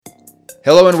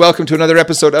Hello and welcome to another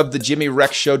episode of the Jimmy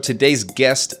Rex Show. Today's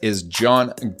guest is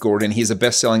Jon Gordon. He's a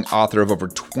best-selling author of over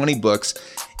 20 books,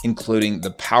 including The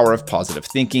Power of Positive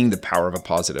Thinking, The Power of a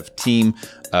Positive Team,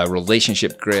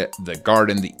 Relationship Grit, The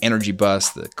Garden, The Energy Bus,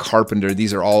 The Carpenter.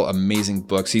 These are all amazing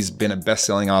books. He's been a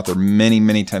best-selling author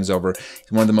many times over.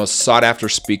 He's one of the most sought-after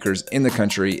speakers in the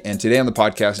country. And today on the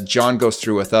podcast, Jon goes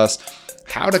through with us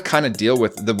how to kind of deal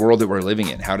with the world that we're living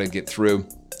in, how to get through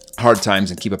hard times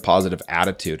and keep a positive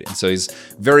attitude. And so he's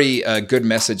very good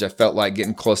message. I felt like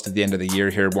getting close to the end of the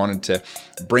year here, wanted to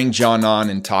bring Jon on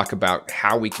and talk about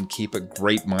how we can keep a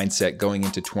great mindset going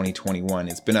into 2021.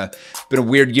 It's been a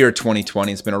weird year,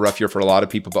 2020. It's been a rough year for a lot of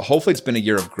people, but hopefully it's been a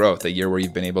year of growth, a year where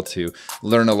you've been able to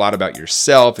learn a lot about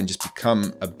yourself and just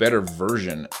become a better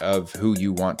version of who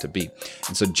you want to be.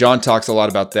 And so Jon talks a lot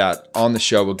about that on the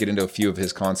show. We'll get into a few of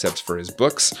his concepts for his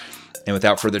books. And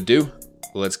without further ado,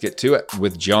 let's get to it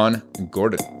with Jon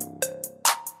Gordon.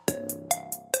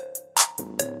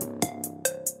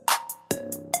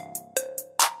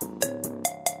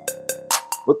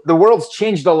 The world's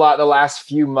changed a lot the last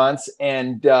few months,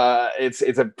 and it's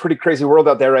a pretty crazy world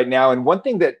out there right now. And one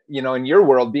thing that, you know, in your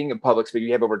world, being a public speaker,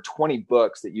 you have over 20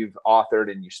 books that you've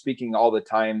authored and you're speaking all the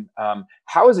time.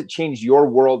 How has it changed your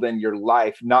world and your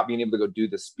life, not being able to go do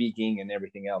the speaking and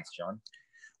everything else, Jon?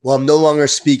 Well, I'm no longer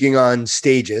speaking on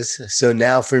stages. So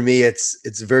now for me,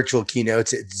 it's virtual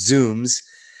keynotes, it's Zooms.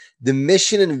 The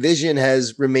mission and vision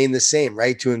has remained the same,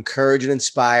 right? To encourage and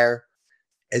inspire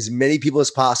as many people as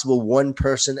possible, one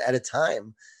person at a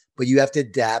time. But you have to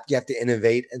adapt, you have to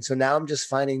innovate. And so now I'm just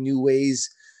finding new ways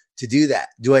to do that.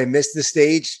 Do I miss the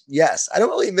stage? Yes. I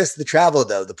don't really miss the travel,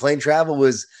 though. The plane travel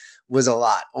was a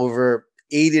lot, over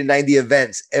 80 to 90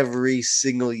 events every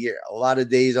single year, a lot of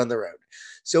days on the road.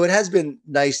 So it has been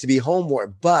nice to be home more,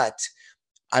 but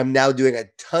I'm now doing a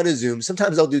ton of Zooms.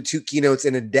 Sometimes I'll do 2 keynotes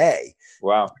in a day.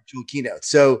 Wow. 2 keynotes.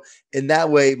 So in that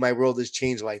way, my world has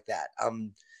changed like that.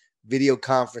 I'm video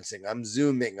conferencing, I'm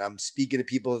Zooming, I'm speaking to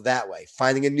people that way,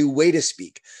 finding a new way to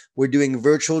speak. We're doing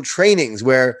virtual trainings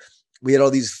where we had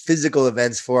all these physical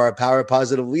events for our Power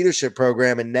Positive Leadership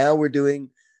program, and now we're doing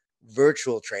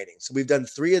virtual training. So we've done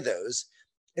 3 of those,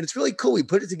 and it's really cool. We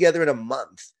put it together in a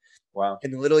month. Wow.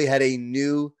 And literally had a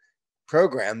new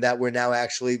program that we're now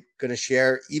actually going to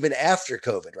share even after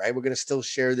COVID, right? We're going to still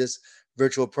share this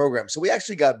virtual program. So we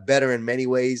actually got better in many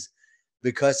ways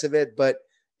because of it, but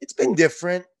it's been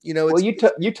different. You know, well,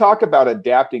 you talk about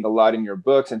adapting a lot in your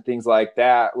books and things like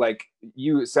that. Like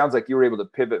it sounds like you were able to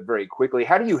pivot very quickly.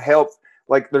 How do you help?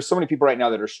 Like there's so many people right now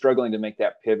that are struggling to make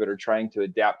that pivot or trying to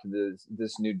adapt to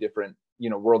this new different,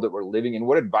 world that we're living in.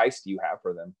 What advice do you have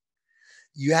for them?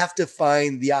 You have to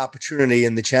find the opportunity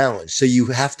and the challenge. So you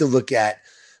have to look at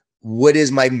what is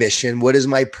my mission? What is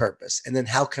my purpose? And then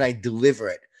how can I deliver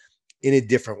it in a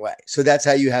different way? So that's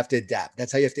how you have to adapt.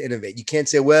 That's how you have to innovate. You can't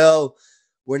say, well,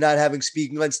 we're not having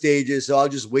speaking on stages, so I'll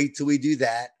just wait till we do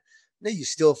that. No, you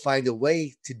still find a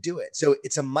way to do it. So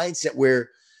it's a mindset where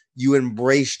you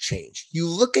embrace change. You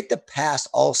look at the past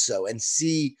also and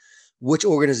see which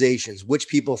organizations, which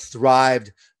people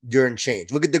thrived during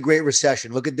change. Look at the Great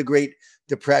Recession. Look at the Great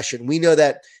Depression. We know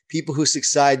that people who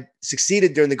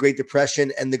succeeded during the Great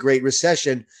Depression and the Great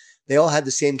Recession, they all had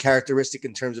the same characteristic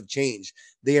in terms of change.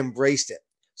 They embraced it.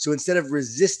 So instead of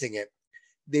resisting it,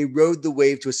 they rode the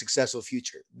wave to a successful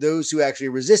future. Those who actually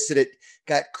resisted it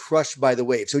got crushed by the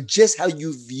wave. So just how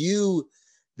you view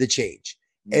the change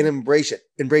and embrace it,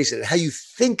 and how you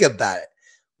think about it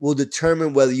will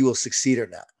determine whether you will succeed or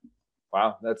not.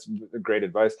 Wow, that's great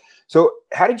advice. So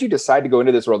how did you decide to go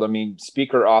into this world? I mean,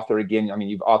 speaker, author, again,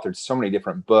 you've authored so many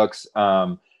different books.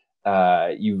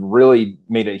 You've really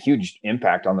made a huge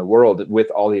impact on the world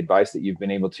with all the advice that you've been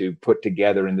able to put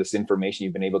together and this information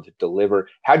you've been able to deliver.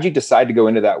 How did you decide to go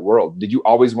into that world? Did you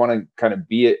always want to kind of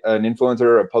be an influencer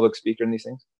or a public speaker in these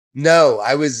things? No,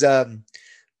 I was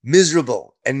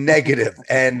miserable and negative.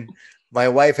 And my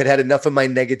wife had enough of my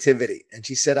negativity. And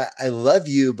she said, I love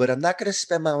you, but I'm not going to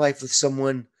spend my life with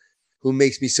someone who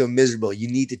makes me so miserable. You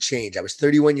need to change. I was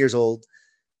 31 years old,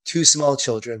 2 small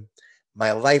children.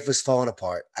 My life was falling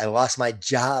apart. I lost my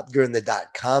job during the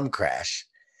 .com crash.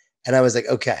 And I was like,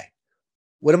 okay,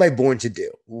 what am I born to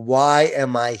do? Why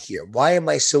am I here? Why am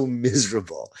I so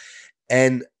miserable?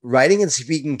 And writing and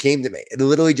speaking came to me. It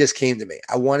literally just came to me.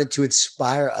 I wanted to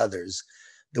inspire others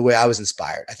the way I was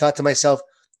inspired. I thought to myself,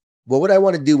 what would I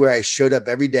want to do where I showed up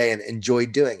every day and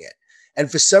enjoyed doing it?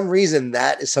 And for some reason,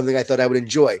 that is something I thought I would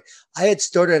enjoy. I had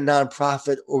started a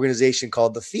nonprofit organization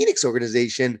called the Phoenix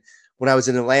Organization when I was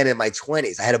in Atlanta in my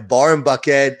 20s. I had a bar in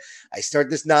Buckhead. I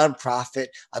started this nonprofit.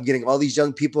 I'm getting all these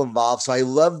young people involved. So I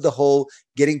love the whole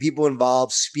getting people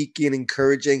involved, speaking,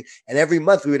 encouraging. And every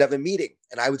month we would have a meeting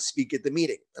and I would speak at the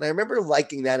meeting. And I remember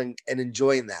liking that and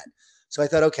enjoying that. So I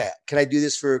thought, okay, can I do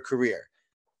this for a career?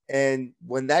 And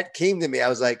when that came to me, I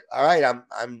was like, all right,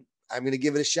 I'm going to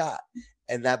give it a shot.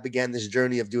 And that began this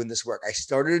journey of doing this work. I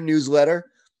started a newsletter,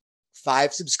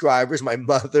 5 subscribers, my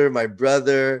mother, my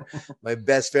brother, my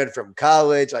best friend from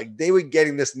college. Like they were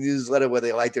getting this newsletter whether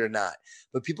they liked it or not.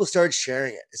 But people started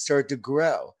sharing it. It started to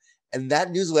grow. And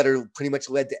that newsletter pretty much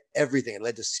led to everything. It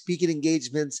led to speaking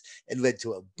engagements. It led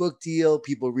to a book deal,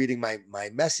 people reading my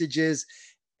messages.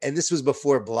 And this was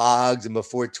before blogs and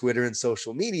before Twitter and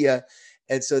social media.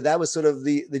 And so that was sort of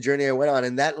the journey I went on.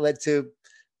 And that led to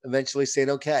eventually saying,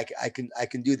 okay, I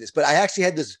can do this. But I actually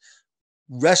had this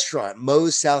restaurant,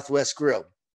 Moe's Southwest Grill.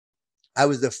 I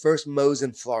was the first Moe's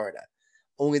in Florida,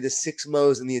 only the 6th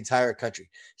Moe's in the entire country.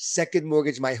 Second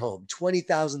mortgage my home,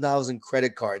 $20,000 in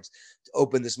credit cards to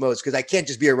open this Moe's because I can't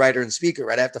just be a writer and speaker,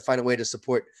 right? I have to find a way to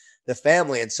support the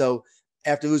family. And so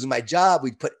after losing my job,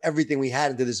 we put everything we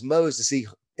had into this Moe's to see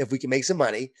if we can make some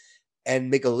money and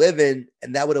make a living.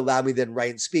 And that would allow me then to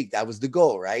write and speak. That was the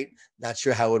goal, right? Not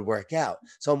sure how it would work out.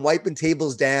 So I'm wiping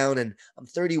tables down and I'm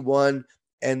 31.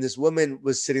 And this woman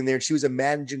was sitting there and she was a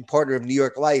managing partner of New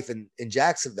York Life in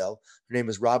Jacksonville. Her name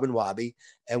is Robin Wabi.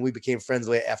 And we became friends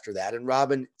after that. And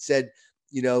Robin said,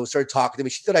 started talking to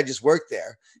me. She thought I just worked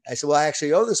there. I said, well, I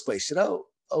actually own this place. She said,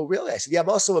 oh, really? I said, yeah, I'm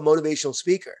also a motivational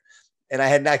speaker. And I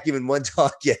had not given one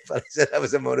talk yet, but I said I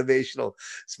was a motivational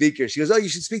speaker. She goes, oh, you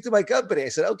should speak to my company. I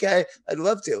said, okay, I'd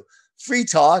love to. Free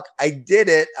talk. I did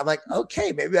it. I'm like,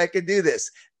 okay, maybe I can do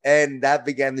this. And that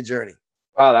began the journey.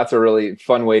 Wow, that's a really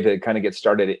fun way to kind of get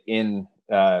started in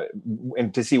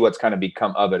and to see what's kind of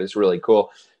become of it is really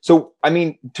cool. So, I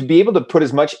mean, to be able to put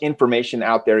as much information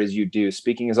out there as you do,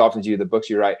 speaking as often as you do, the books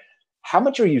you write, how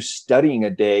much are you studying a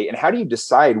day and how do you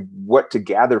decide what to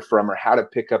gather from or how to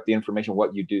pick up the information,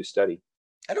 what you do study?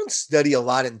 I don't study a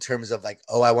lot in terms of like,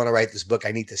 oh, I want to write this book.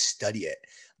 I need to study it.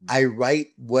 I write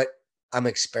what I'm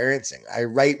experiencing. I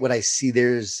write what I see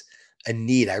there's a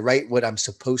need. I write what I'm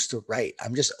supposed to write.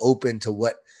 I'm just open to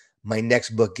what my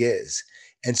next book is.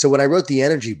 And so when I wrote The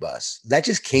Energy Bus, that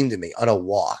just came to me on a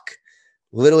walk.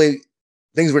 Literally,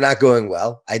 things were not going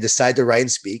well. I decided to write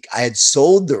and speak. I had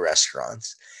sold the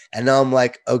restaurants. And now I'm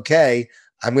like, okay,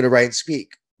 I'm going to write and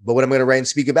speak. But what I'm going to write and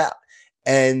speak about?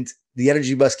 And The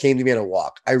Energy Bus came to me on a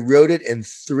walk. I wrote it in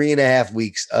 3.5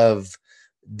 weeks of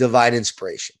divine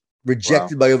inspiration,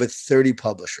 rejected by over 30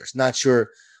 publishers. Not sure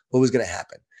what was going to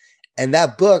happen. And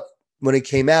that book, when it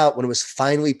came out, when it was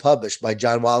finally published by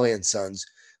John Wiley and Sons,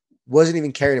 wasn't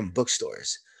even carried in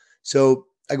bookstores. So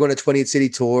I go on a 20th city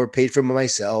tour, paid for it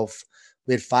myself.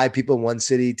 We had 5 people in one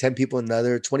city, 10 people in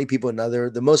another, 20 people in another.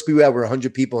 The most we had were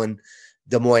 100 people in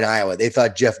Des Moines, Iowa. They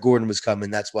thought Jeff Gordon was coming.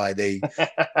 That's why they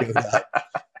gave it up.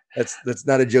 That's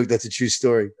not a joke. That's a true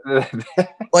story.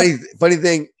 Funny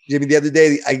thing, Jimmy, the other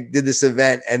day I did this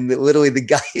event and literally the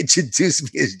guy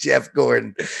introduced me as Jeff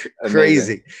Gordon.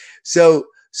 Crazy. So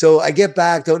I get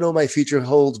back, don't know what my future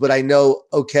holds, but I know,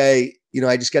 okay,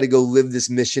 I just got to go live this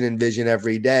mission and vision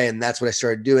every day. And that's what I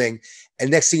started doing. And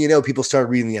next thing you know, people started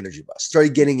reading The Energy Bus,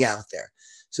 started getting out there.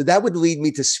 So that would lead me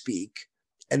to speak.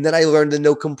 And then I learned the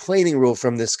no complaining rule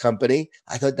from this company.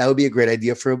 I thought that would be a great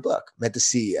idea for a book. Met the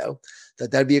CEO.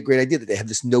 Thought that'd be a great idea that they have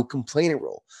this no complaining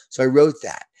rule. So I wrote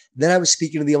that. Then I was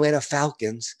speaking to the Atlanta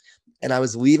Falcons and I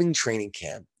was leaving training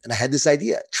camp and I had this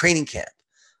idea, training camp.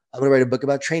 I'm going to write a book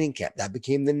about training camp. That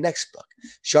became the next book.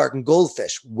 Shark and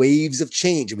Goldfish, Waves of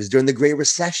Change. It was during the Great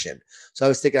Recession. So I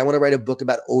was thinking, I want to write a book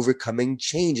about overcoming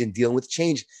change and dealing with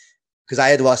change because I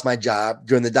had lost my job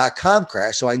during the dot-com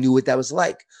crash. So I knew what that was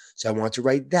like. So I wanted to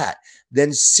write that.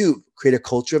 Then Soup, create a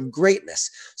culture of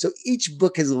greatness. So each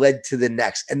book has led to the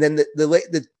next. And then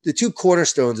the 2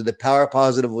 cornerstones are the power of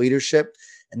positive leadership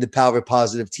and the power of a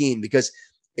positive team. Because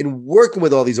in working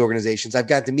with all these organizations, I've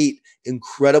got to meet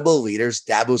incredible leaders,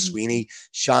 Dabo Sweeney,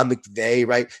 Sean McVay,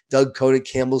 right? Doug Cohen,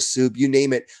 Campbell Soup, you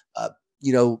name it.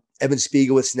 Evan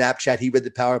Spiegel with Snapchat, he read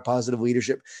The Power of Positive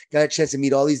Leadership. Got a chance to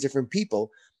meet all these different people.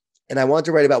 And I want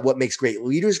to write about what makes great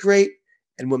leaders great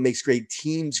and what makes great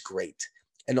teams great.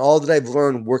 And all that I've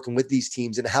learned working with these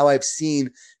teams and how I've seen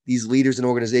these leaders and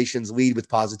organizations lead with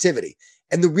positivity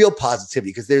and the real positivity,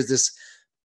 because there's this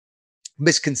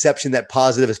misconception that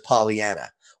positive is Pollyanna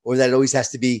or that it always has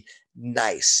to be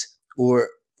nice or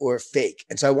fake.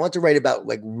 And so I want to write about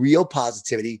like real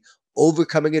positivity,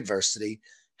 overcoming adversity,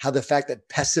 how the fact that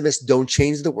pessimists don't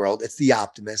change the world, it's the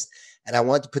optimist. And I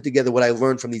want to put together what I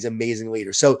learned from these amazing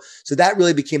leaders. So that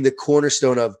really became the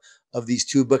cornerstone of of these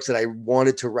 2 books that I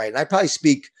wanted to write. And I probably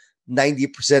speak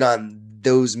 90% on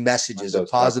those messages of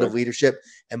positive leadership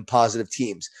and positive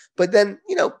teams. But then,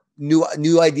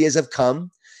 new ideas have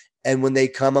come. And when they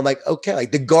come, I'm like, okay,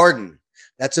 like The Garden.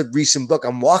 That's a recent book.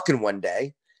 I'm walking one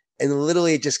day and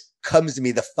literally it just comes to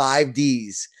me, the 5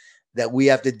 Ds that we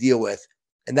have to deal with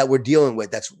and that we're dealing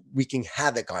with that's wreaking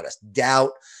havoc on us.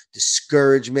 Doubt,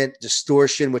 discouragement,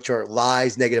 distortion, which are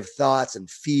lies, negative thoughts, and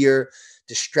fear,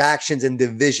 distractions, and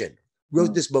division.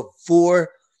 Wrote this before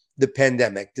the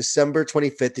pandemic, December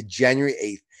 25th to January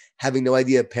 8th, having no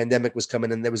idea a pandemic was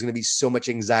coming and there was going to be so much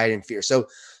anxiety and fear. So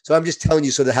I'm just telling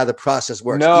you sort of how the process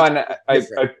works. No, and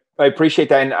I appreciate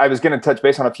that. And I was going to touch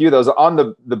base on a few of those on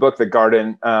the book, The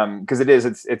Garden, because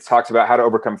it talks about how to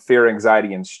overcome fear,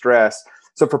 anxiety, and stress.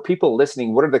 So for people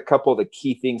listening, what are the couple of the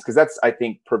key things? Because that's, I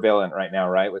think, prevalent right now,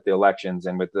 right? With the elections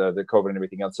and with the COVID and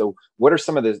everything else. So what are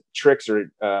some of the tricks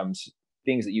or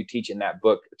things that you teach in that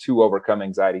book to overcome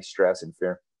anxiety, stress, and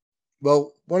fear?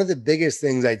 Well, one of the biggest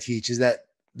things I teach is that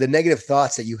the negative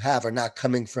thoughts that you have are not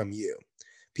coming from you.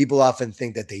 People often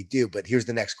think that they do, but here's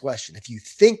the next question. If you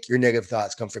think your negative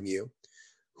thoughts come from you,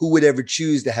 who would ever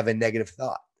choose to have a negative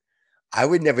thought? I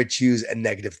would never choose a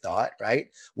negative thought, right?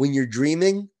 When you're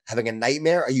dreaming, having a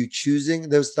nightmare, are you choosing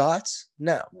those thoughts?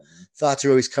 No. Thoughts are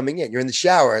always coming in. You're in the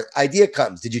shower, idea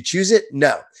comes. Did you choose it?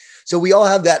 No. So we all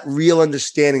have that real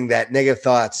understanding that negative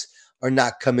thoughts are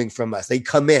not coming from us. They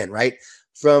come in, right?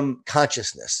 From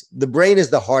consciousness. The brain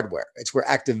is the hardware. It's where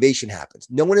activation happens.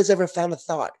 No one has ever found a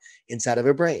thought inside of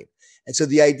a brain. And so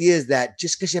the idea is that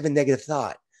just because you have a negative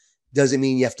thought doesn't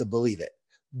mean you have to believe it.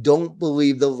 Don't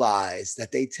believe the lies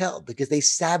that they tell because they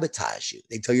sabotage you.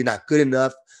 They tell you you're not good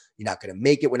enough. You're not going to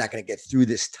make it. We're not going to get through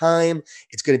this time.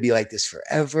 It's going to be like this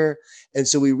forever. And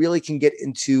so we really can get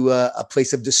into a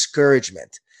place of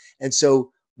discouragement. And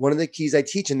so one of the keys I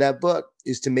teach in that book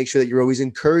is to make sure that you're always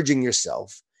encouraging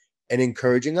yourself and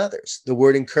encouraging others. The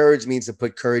word encourage means to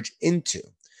put courage into.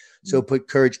 So put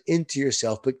courage into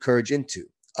yourself, put courage into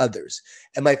others.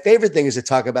 And my favorite thing is to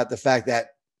talk about the fact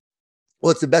that,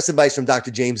 well, it's the best advice from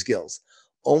Dr. James Gills,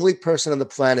 only person on the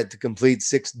planet to complete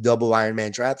 6 double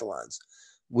Ironman triathlons,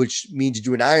 which means you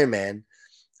do an Ironman,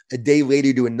 a day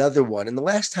later do another one. And the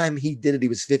last time he did it, he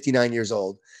was 59 years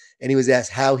old. And he was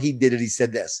asked how he did it. He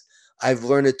said this: I've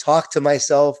learned to talk to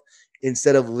myself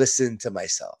instead of listen to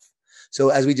myself. So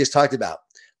as we just talked about,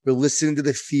 we're listening to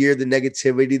the fear, the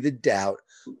negativity, the doubt.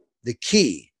 The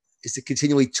key is to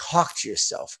continually talk to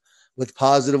yourself with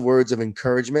positive words of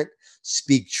encouragement,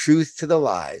 speak truth to the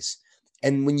lies.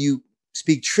 And when you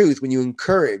speak truth, when you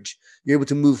encourage, you're able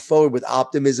to move forward with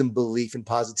optimism, belief, and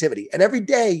positivity. And every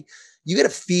day, you got to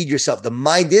feed yourself. The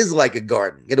mind is like a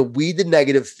garden. You got to weed the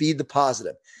negative, feed the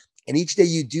positive. And each day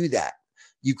you do that,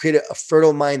 you create a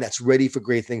fertile mind that's ready for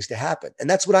great things to happen. And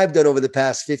that's what I've done over the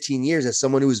past 15 years as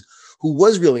someone who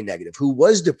was really negative, who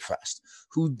was depressed,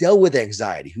 who dealt with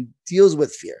anxiety, who deals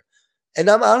with fear. And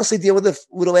I'm honestly dealing with a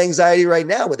little anxiety right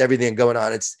now with everything going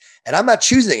on. And I'm not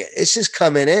choosing it. It's just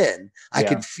coming in. I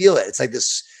can feel it. It's like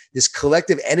this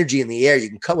collective energy in the air. You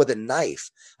can cut with a knife.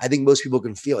 I think most people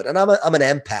can feel it. And I'm an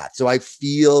empath. So I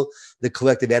feel the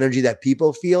collective energy that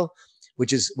people feel,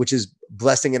 which is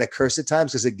blessing and a curse at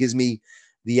times because it gives me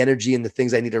the energy and the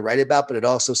things I need to write about, but it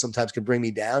also sometimes can bring me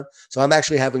down. So I'm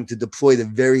actually having to deploy the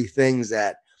very things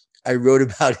that I wrote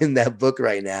about in that book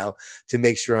right now to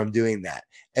make sure I'm doing that.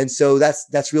 And so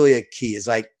that's really a key, is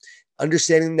like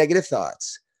understanding negative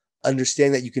thoughts,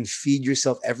 understanding that you can feed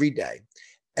yourself every day,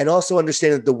 and also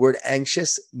understanding that the word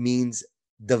anxious means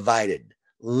divided.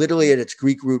 Literally at its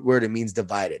Greek root word, it means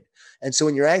divided. And so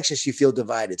when you're anxious, you feel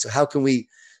divided. So how can we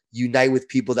unite with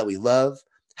people that we love?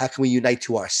 How can we unite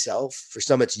to ourselves? For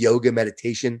some, it's yoga,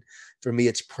 meditation. For me,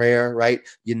 it's prayer, right?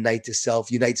 Unite to self,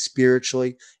 unite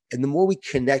spiritually. And the more we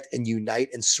connect and unite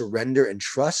and surrender and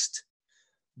trust,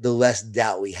 the less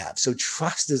doubt we have. So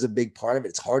trust is a big part of it.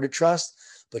 It's hard to trust,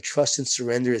 but trust and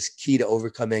surrender is key to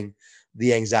overcoming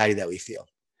the anxiety that we feel.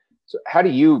 So how do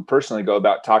you personally go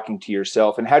about talking to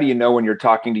yourself? And how do you know when you're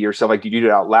talking to yourself? Like, do you do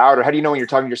it out loud? Or how do you know when you're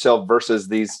talking to yourself versus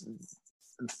these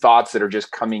thoughts that are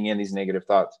just coming in, these negative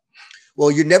thoughts?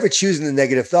 Well, you're never choosing the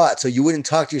negative thought. So you wouldn't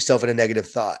talk to yourself in a negative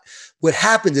thought. What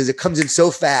happens is it comes in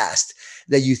so fast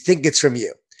that you think it's from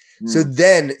you. So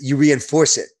then you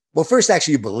reinforce it. Well, first,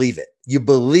 actually, you believe it. You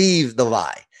believe the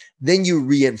lie. Then you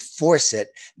reinforce it.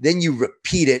 Then you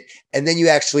repeat it. And then you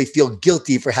actually feel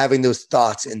guilty for having those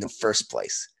thoughts in the first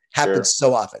place. Happens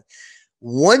so often.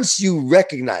 Once you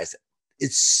recognize it,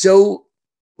 it's so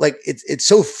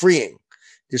freeing.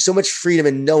 There's so much freedom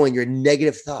in knowing your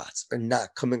negative thoughts are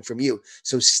not coming from you.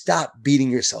 So stop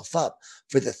beating yourself up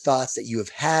for the thoughts that you have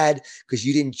had because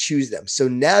you didn't choose them. So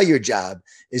now your job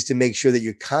is to make sure that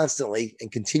you're constantly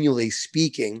and continually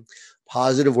speaking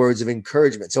positive words of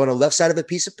encouragement. So on the left side of a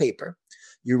piece of paper,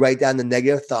 you write down the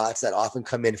negative thoughts that often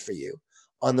come in for you.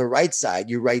 On the right side,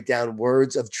 you write down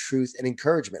words of truth and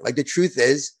encouragement. Like the truth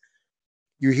is,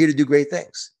 you're here to do great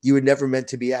things. You were never meant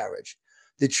to be average.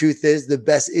 The truth is, the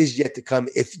best is yet to come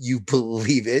if you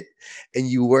believe it and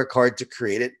you work hard to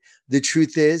create it. The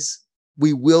truth is,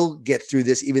 we will get through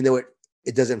this, even though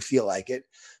it doesn't feel like it.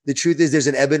 The truth is, there's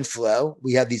an ebb and flow.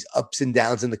 We have these ups and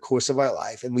downs in the course of our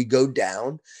life, and we go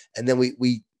down, and then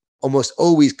we almost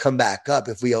always come back up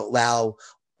if we allow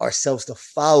ourselves to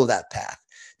follow that path.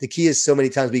 The key is so many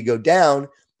times we go down,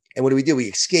 and what do? We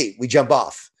escape, we jump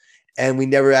off, and we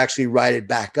never actually ride it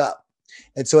back up.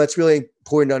 And so it's really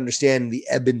important to understand the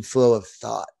ebb and flow of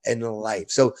thought and life.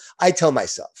 So I tell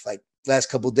myself, like last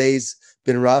couple of days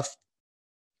been rough.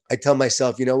 I tell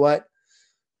myself, you know what?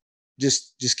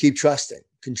 Just keep trusting.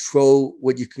 Control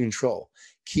what you can control.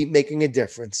 Keep making a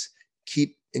difference.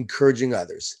 Keep encouraging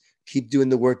others. Keep doing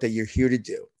the work that you're here to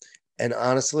do. And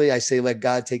honestly, I say, let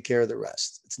God take care of the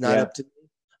rest. It's not up to me.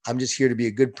 I'm just here to be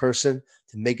a good person,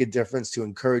 to make a difference, to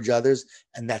encourage others.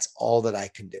 And that's all that I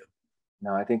can do.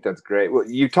 No, I think that's great. Well,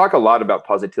 you talk a lot about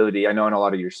positivity. I know in a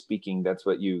lot of your speaking, that's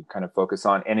what you kind of focus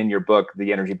on. And in your book,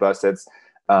 The Energy Bus, it's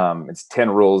 10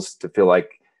 rules to feel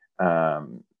like,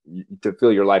 to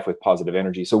fill your life with positive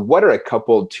energy. So what are a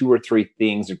couple, 2 or 3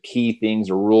 things or key things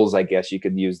or rules, I guess you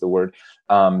could use the word,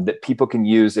 that people can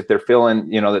use if they're feeling,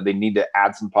 that they need to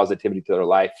add some positivity to their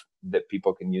life, that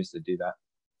people can use to do that?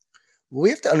 We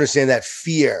have to understand that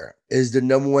fear is the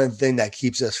number one thing that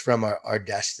keeps us from our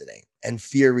destiny, and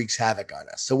fear wreaks havoc on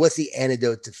us. So what's the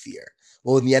antidote to fear?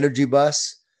 Well, in the Energy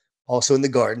Bus, also in the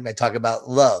garden, I talk about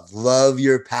love. Love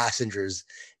your passengers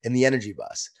in the Energy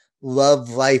Bus. Love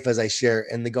life as I share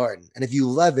in the garden. And if you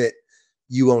love it,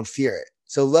 you won't fear it.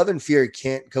 So love and fear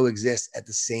can't coexist at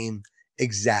the same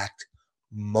exact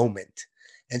moment.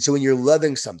 And so when you're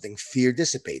loving something, fear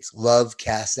dissipates. Love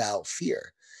casts out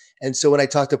fear. And so when I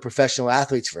talk to professional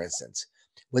athletes, for instance,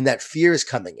 when that fear is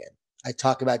coming in, I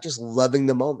talk about just loving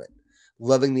the moment,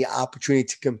 loving the opportunity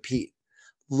to compete,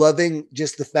 loving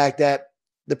just the fact that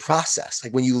the process,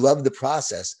 like when you love the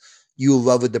process, you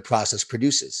love what the process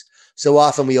produces. So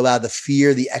often we allow the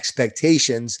fear, the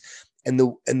expectations, and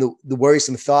the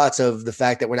worrisome thoughts of the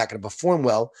fact that we're not going to perform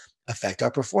well affect our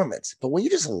performance. But when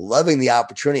you're just loving the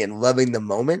opportunity and loving the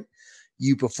moment,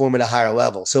 you perform at a higher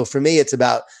level. So for me, it's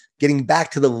about getting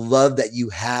back to the love that you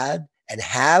had and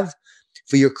have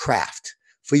for your craft,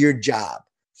 for your job,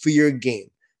 for your game,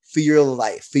 for your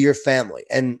life, for your family.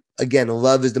 And again,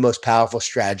 love is the most powerful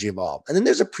strategy of all. And then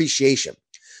there's appreciation.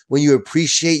 When you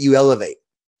appreciate, you elevate.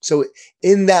 So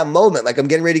in that moment, like I'm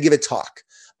getting ready to give a talk,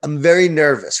 I'm very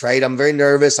nervous, right? I'm very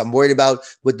nervous. I'm worried about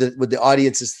what the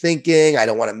audience is thinking. I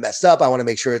don't want to mess up. I want to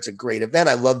make sure it's a great event.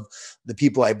 I love the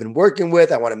people I've been working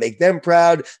with. I want to make them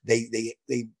proud. They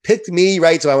picked me,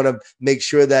 right? So I want to make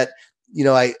sure that,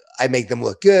 I make them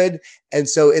look good. And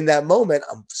so in that moment,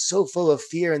 I'm so full of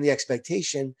fear and the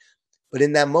expectation. But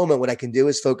in that moment, what I can do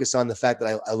is focus on the fact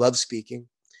that I love speaking.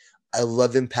 I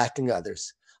love impacting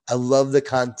others. I love the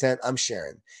content I'm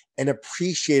sharing, and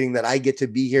appreciating that I get to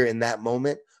be here in that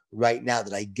moment right now,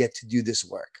 that I get to do this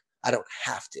work. I don't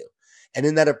have to. And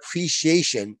in that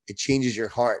appreciation, it changes your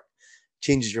heart,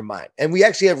 changes your mind. And we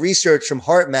actually have research from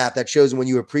HeartMath that shows when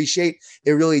you appreciate,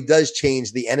 it really does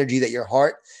change the energy that your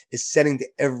heart is sending to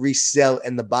every cell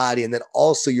in the body, and then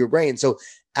also your brain. So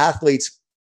athletes,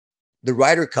 the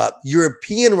Ryder Cup,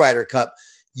 European Ryder Cup,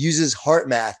 uses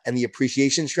HeartMath and the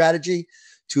appreciation strategy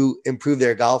to improve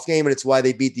their golf game. And it's why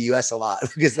they beat the US a lot,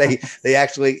 because they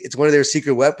actually, it's one of their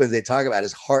secret weapons they talk about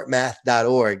is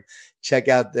heartmath.org. Check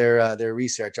out their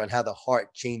research on how the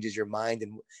heart changes your mind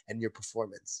and your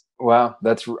performance. Wow.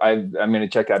 I'm going to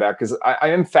check that out, because I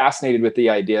am fascinated with the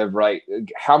idea of, right,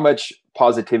 how much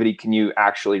positivity can you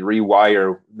actually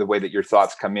rewire the way that your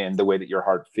thoughts come in, the way that your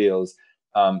heart feels.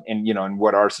 And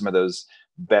what are some of those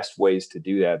best ways to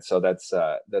do that? So that's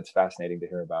fascinating to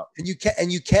hear about. And you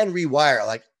can rewire.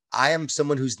 Like, I am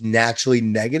someone who's naturally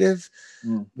negative,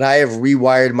 but I have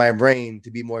rewired my brain to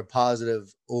be more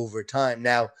positive over time.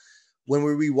 Now, when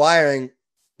we're rewiring,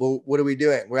 well, what are we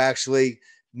doing? We're actually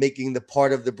making the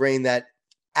part of the brain that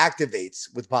activates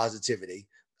with positivity.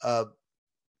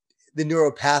 The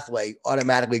neural pathway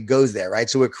automatically goes there, right?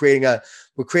 So we're creating a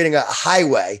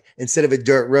highway instead of a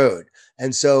dirt road.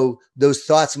 And so those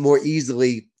thoughts more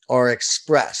easily are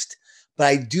expressed. But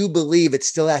I do believe it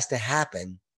still has to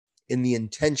happen in the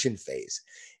intention phase.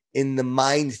 in the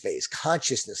mind phase,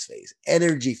 consciousness phase,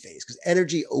 energy phase, because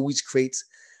energy always creates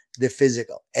the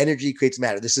physical. Energy creates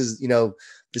matter. This is,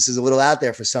 this is a little out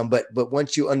there for some, but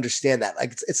once you understand that,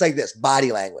 like it's like this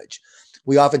body language.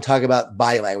 We often talk about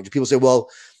body language. People say, well,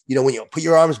 when you put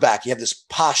your arms back, you have this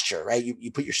posture, right?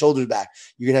 You put your shoulders back,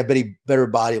 you're going to have better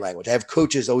body language. I have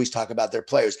coaches always talk about their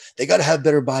players. They got to have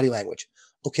better body language.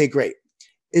 Okay, great.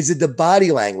 Is it the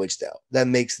body language though that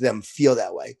makes them feel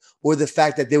that way? Or the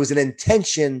fact that there was an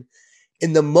intention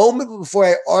in the moment before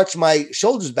I arched my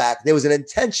shoulders back, there was an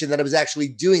intention that I was actually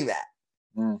doing that.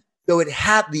 Mm. So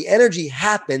the energy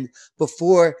happened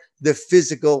before the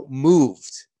physical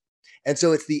moved. And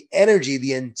so it's the energy,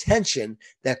 the intention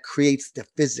that creates the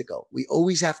physical. We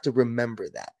always have to remember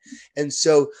that. And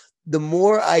so the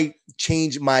more I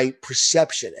change my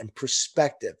perception and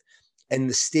perspective and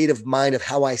the state of mind of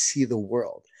how I see the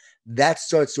world, that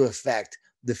starts to affect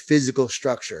the physical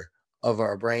structure of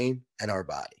our brain and our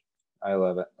body. I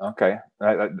love it. Okay.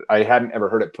 I hadn't ever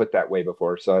heard it put that way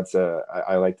before. So it's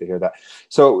I like to hear that.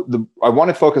 So I want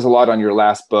to focus a lot on your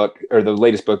last book, or the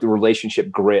latest book, The Relationship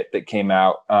Grit, that came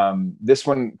out. This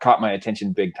one caught my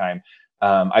attention big time.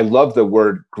 I love the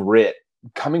word grit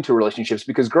coming to relationships,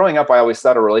 because growing up, I always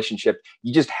thought a relationship,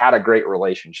 you just had a great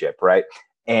relationship, right?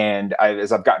 And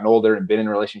as I've gotten older and been in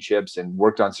relationships and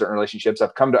worked on certain relationships,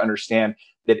 I've come to understand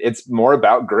that it's more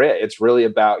about grit. It's really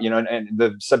about, and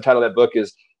the subtitle of that book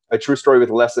is A True Story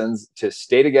with Lessons to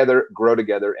Stay Together, Grow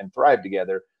Together, and Thrive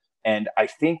Together. And I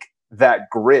think that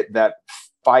grit, that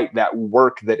fight, that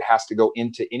work that has to go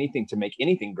into anything to make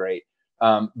anything great.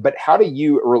 But how do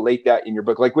you relate that in your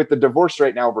book? Like with the divorce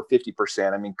rate now over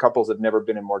 50%. I mean, couples have never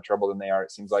been in more trouble than they are,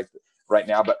 it seems like, right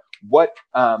now. But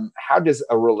how does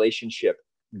a relationship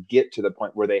get to the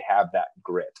point where they have that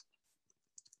grit?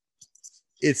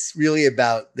 It's really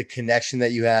about the connection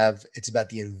that you have. It's about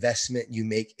the investment you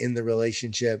make in the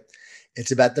relationship.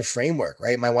 It's about the framework,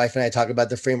 right? My wife and I talk about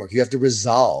the framework. You have to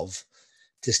resolve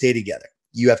to stay together.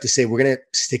 You have to say, we're going to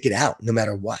stick it out no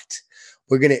matter what.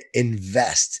 We're going to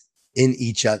invest in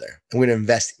each other, and we're going to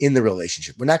invest in the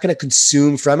relationship. We're not going to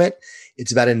consume from it.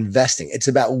 It's about investing. It's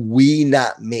about we,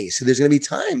 not me. So there's going to be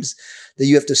times that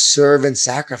you have to serve and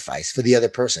sacrifice for the other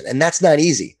person. And that's not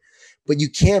easy, but you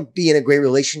can't be in a great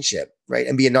relationship, right,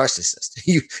 and be a narcissist.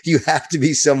 You have to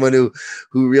be someone who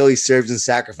really serves and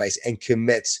sacrifices and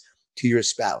commits to your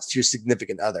spouse, to your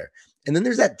significant other. And then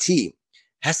there's that team.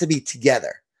 It has to be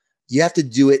together. You have to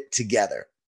do it together.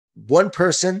 One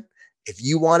person, if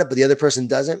you want it, but the other person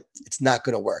doesn't, it's not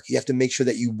going to work. You have to make sure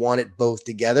that you want it both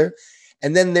together.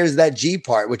 And then there's that G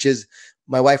part, which is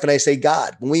my wife and I say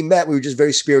God. When we met, we were just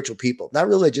very spiritual people, not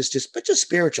religious, but just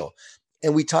spiritual.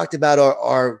 And we talked about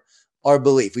our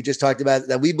belief. We just talked about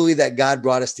that we believe that God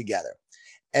brought us together.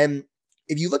 And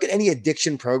if you look at any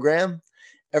addiction program,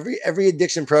 every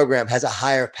addiction program has a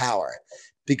higher power,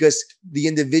 because the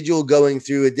individual going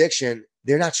through addiction,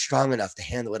 they're not strong enough to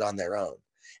handle it on their own.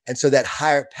 And so that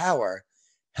higher power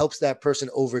helps that person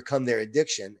overcome their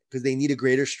addiction because they need a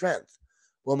greater strength.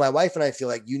 Well, my wife and I feel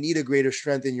like you need a greater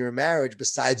strength in your marriage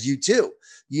besides you two.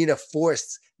 You need a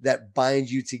force that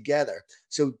binds you together.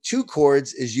 So 2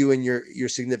 cords is you and your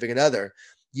significant other.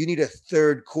 You need a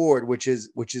third cord, which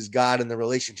is God in the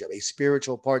relationship, a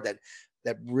spiritual part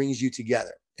that brings you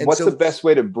together. And what's the best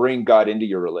way to bring God into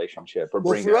your relationship, or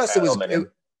bring for us,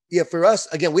 for us,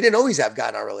 again, we didn't always have God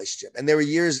in our relationship. And there were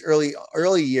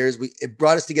early years, it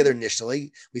brought us together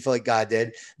initially. We felt like God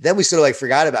did. Then we sort of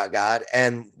forgot about God,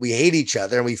 and we hate each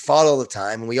other, and we fought all the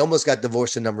time, and we almost got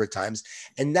divorced a number of times.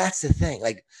 And that's the thing.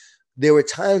 There were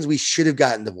times we should have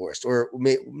gotten divorced, or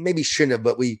maybe shouldn't have,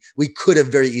 but we could have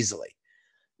very easily.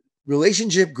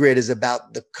 Relationship grit is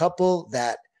about the couple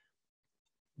that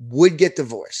would get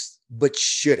divorced, but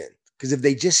shouldn't. Because if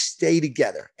they just stay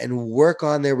together and work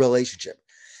on their relationship,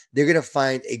 they're going to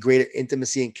find a greater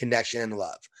intimacy and connection and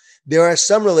love. There are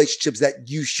some relationships that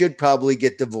you should probably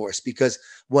get divorced because,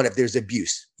 one, if there's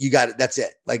abuse, you got it. That's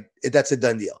it. That's a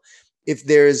done deal. If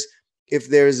there's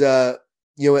a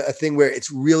thing where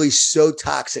it's really so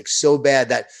toxic, so bad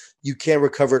that you can't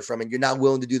recover it from, and you're not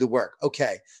willing to do the work,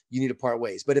 okay, you need to part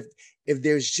ways. But if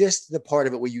there's just the part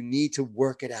of it where you need to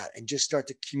work it out and just start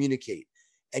to communicate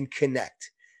and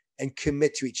connect and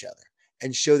commit to each other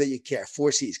and show that you care.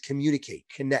 4 C's: communicate,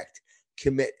 connect,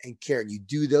 commit, and care. And you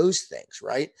do those things,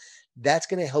 right? That's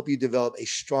going to help you develop a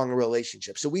stronger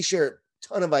relationship. So we share a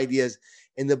ton of ideas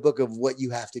in the book of what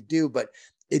you have to do, but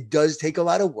it does take a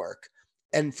lot of work.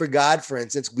 And for God, for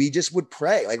instance, we just would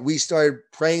pray. We started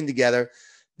praying together.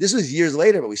 This was years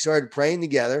later, but we started praying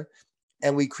together,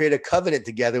 and we create a covenant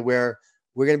together where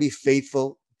we're going to be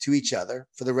faithful to each other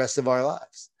for the rest of our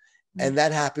lives. Mm-hmm. And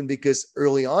that happened because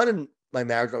early on my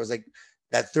marriage. I was like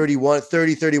that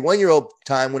 31-year-old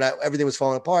time when everything was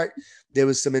falling apart. There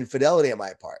was some infidelity on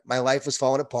my part. My life was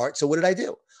falling apart. So what did I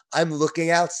do? I'm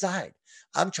looking outside.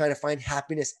 I'm trying to find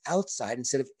happiness outside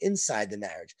instead of inside the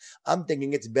marriage. I'm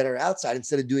thinking it's better outside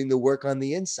instead of doing the work on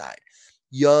the inside.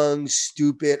 Young,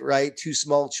 stupid, right? 2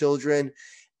 small children.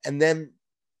 And then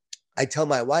I tell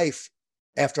my wife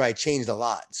after I changed a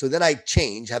lot. So then I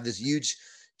have this huge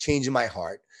change in my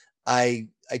heart. I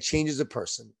change as a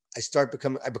person.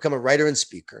 I become a writer and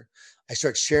speaker. I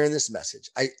start sharing this message.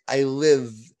 I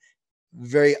live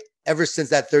ever since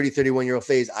that 31-year-old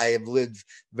phase, I have lived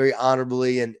very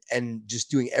honorably and just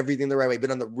doing everything the right way.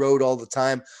 Been on the road all the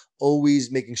time,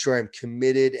 always making sure I'm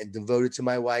committed and devoted to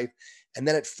my wife. And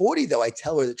then at 40, though, I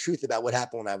tell her the truth about what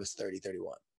happened when I was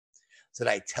 31. So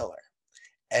that I tell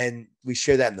her. And we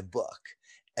share that in the book.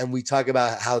 And we talk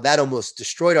about how that almost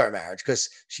destroyed our marriage because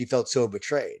she felt so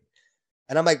betrayed.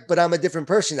 And I'm like, but I'm a different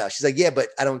person now. She's like, yeah, but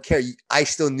I don't care. I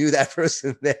still knew that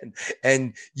person then,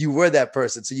 and you were that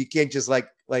person. So you can't just like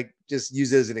just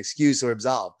use it as an excuse or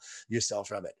absolve yourself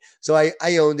from it. So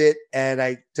I owned it and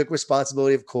I took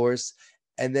responsibility, of course.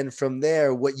 And then from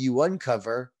there, what you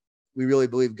uncover, we really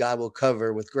believe God will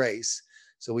cover with grace.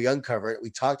 So we uncovered it. We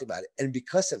talked about it. And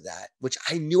because of that, which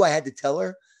I knew I had to tell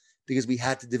her because we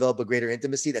had to develop a greater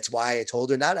intimacy. That's why I told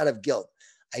her, not out of guilt.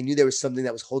 I knew there was something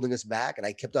that was holding us back, and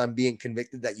I kept on being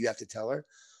convicted that you have to tell her.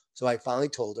 So I finally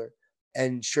told her,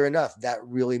 and sure enough, that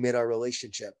really made our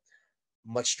relationship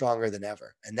much stronger than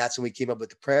ever. And that's when we came up with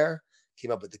the prayer,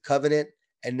 came up with the covenant,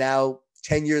 and now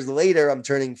 10 years later, I'm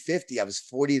turning 50. I was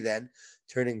 40 then,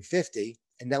 turning 50,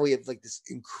 and now we have like this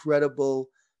incredible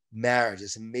marriage,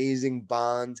 this amazing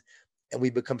bond, and we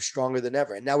become stronger than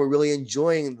ever. And now we're really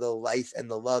enjoying the life and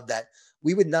the love that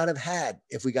we would not have had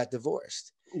if we got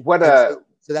divorced.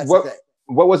 So that's the thing.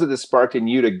 What was it that sparked in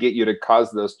you to get you to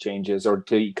cause those changes or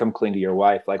to come clean to your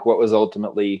wife? Like, what was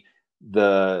ultimately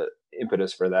the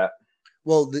impetus for that?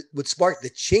 Well, what sparked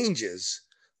the changes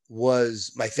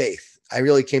was my faith. I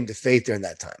really came to faith during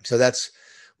that time. So that's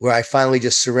where I finally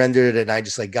just surrendered, and I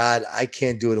just like, God, I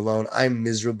can't do it alone. I'm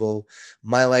miserable.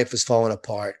 My life is falling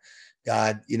apart.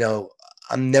 God,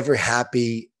 I'm never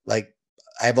happy. Like,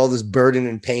 I have all this burden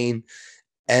and pain.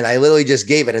 And I literally just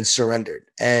gave it and surrendered.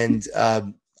 And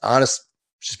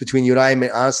just between you and I mean,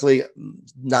 honestly,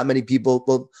 not many people,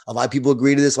 well, a lot of people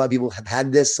agree to this. A lot of people have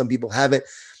had this. Some people haven't.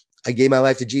 I gave my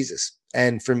life to Jesus.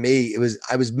 And for me,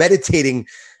 I was meditating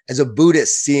as a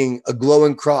Buddhist, seeing a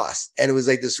glowing cross. And it was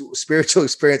like this spiritual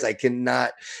experience I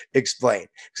cannot explain.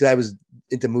 So I was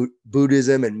into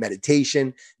Buddhism and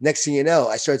meditation. Next thing you know,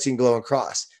 I started seeing glowing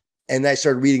cross. And I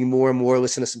started reading more and more,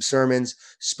 listening to some sermons,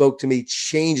 spoke to me,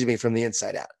 changed me from the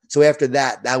inside out. So after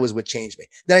that, that was what changed me.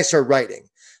 Then I started writing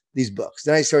these books.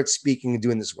 Then I started speaking and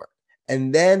doing this work.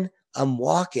 And then I'm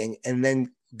walking, and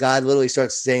then God literally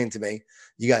starts saying to me,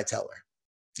 you got to tell her.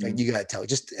 Like, you got to tell her.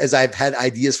 Just as I've had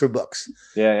ideas for books.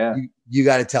 Yeah. You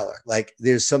got to tell her. Like,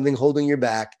 there's something holding your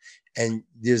back, and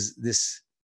there's this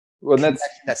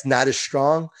that's not as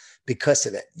strong because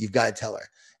of it. You've got to tell her.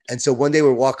 And so one day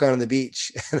we're walking on the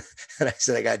beach, and I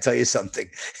said, I got to tell you something.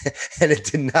 And it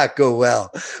did not go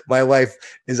well. My wife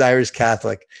is Irish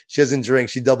Catholic. She doesn't drink.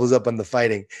 She doubles up on the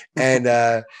fighting. And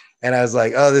I was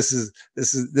like, oh, this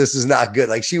is not good.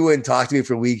 Like, she wouldn't talk to me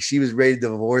for weeks. She was ready to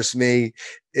divorce me.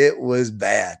 It was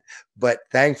bad. But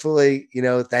thankfully,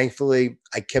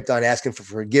 I kept on asking for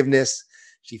forgiveness.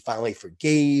 She finally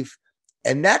forgave.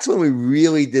 And that's when we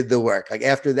really did the work. Like,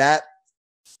 after that,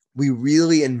 we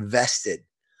really invested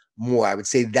more. I would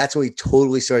say that's when we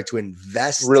totally started to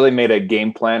invest. Really made a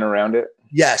game plan around it.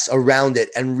 Yes, around it,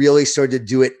 and really started to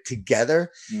do it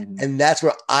together. Mm-hmm. And that's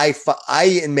where I,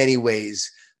 in many ways,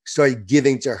 started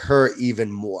giving to her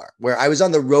even more. Where I was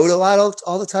on the road a lot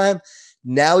all the time.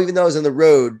 Now, even though I was on the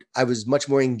road, I was much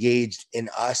more engaged in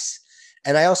us.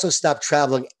 And I also stopped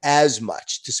traveling as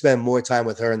much to spend more time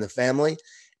with her and the family.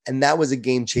 And that was a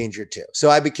game changer too.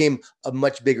 So I became a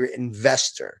much bigger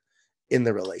investor in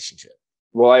the relationship.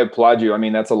 Well, I applaud you. I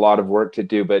mean, that's a lot of work to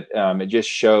do, but it just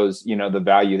shows, the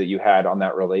value that you had on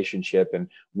that relationship and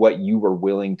what you were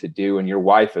willing to do, and your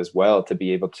wife as well, to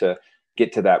be able to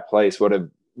get to that place. What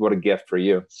a gift for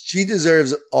you. She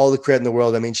deserves all the credit in the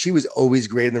world. I mean, she was always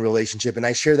great in the relationship, and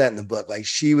I share that in the book. Like,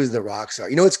 she was the rock star.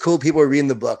 It's cool. People are reading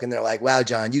the book and they're like, wow,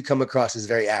 John, you come across as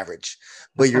very average,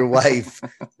 but your wife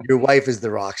is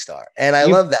the rock star. And I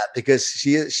love that because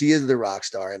she is the rock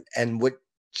star, and what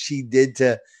she did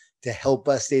to help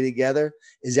us stay together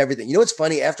is everything. What's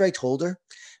funny? After I told her,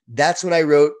 that's when I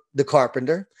wrote The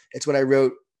Carpenter. It's when I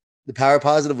wrote The Power of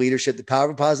Positive Leadership, The Power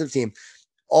of a Positive Team.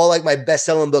 All like my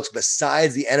best-selling books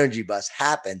besides The Energy Bus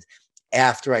happened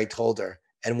after I told her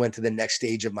and went to the next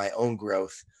stage of my own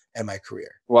growth and my career.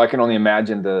 Well, I can only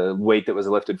imagine the weight that was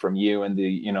lifted from you and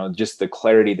the, just the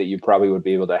clarity that you probably would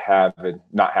be able to have and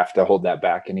not have to hold that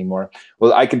back anymore.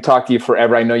 Well, I could talk to you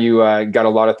forever. I know you got a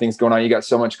lot of things going on. You got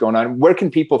so much going on. Where can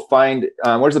people find,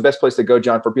 where's the best place to go,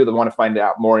 John, for people that want to find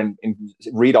out more and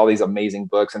read all these amazing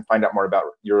books and find out more about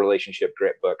your Relationship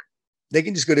Grit book? They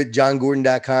can just go to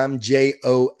johngordon.com,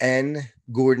 JON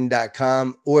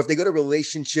Gordon.com, or if they go to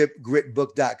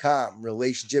relationshipgritbook.com,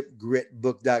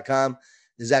 relationshipgritbook.com,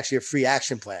 there's actually a free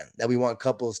action plan that we want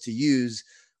couples to use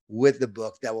with the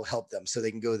book that will help them. So they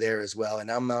can go there as well.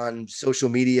 And I'm on social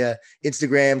media,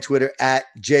 Instagram, Twitter, at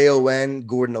JON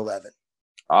Gordon11.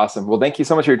 Awesome. Well, thank you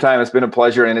so much for your time. It's been a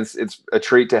pleasure. And it's a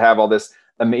treat to have all this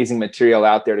amazing material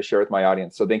out there to share with my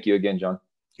audience. So thank you again, John.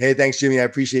 Hey, thanks, Jimmy. I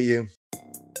appreciate you.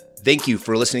 Thank you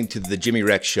for listening to the Jimmy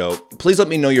Rex Show. Please let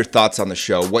me know your thoughts on the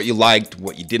show, what you liked,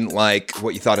 what you didn't like,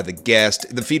 what you thought of the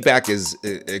guest. The feedback is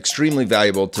extremely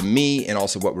valuable to me and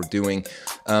also what we're doing.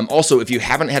 Also, if you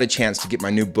haven't had a chance to get my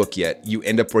new book yet, You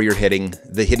End Up Where You're Heading,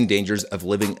 The Hidden Dangers of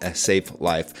Living a Safe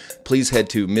Life, please head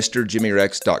to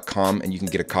MrJimmyRex.com and you can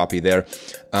get a copy there.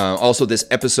 Also, this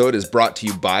episode is brought to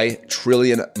you by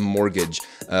Trillion Mortgage.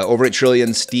 Over at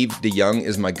Trillion, Steve DeYoung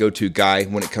is my go-to guy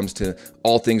when it comes to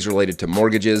all things related to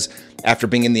mortgages. After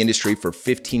being in the industry for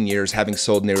 15 years, having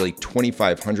sold nearly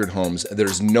 2,500 homes,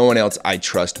 there's no one else I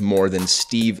trust more than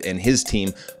Steve and his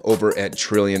team over at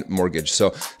Trillion Mortgage. So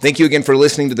thank you again for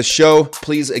listening to the show.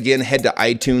 Please, again, head to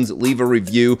iTunes, leave a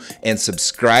review, and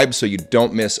subscribe so you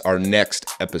don't miss our next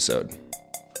episode.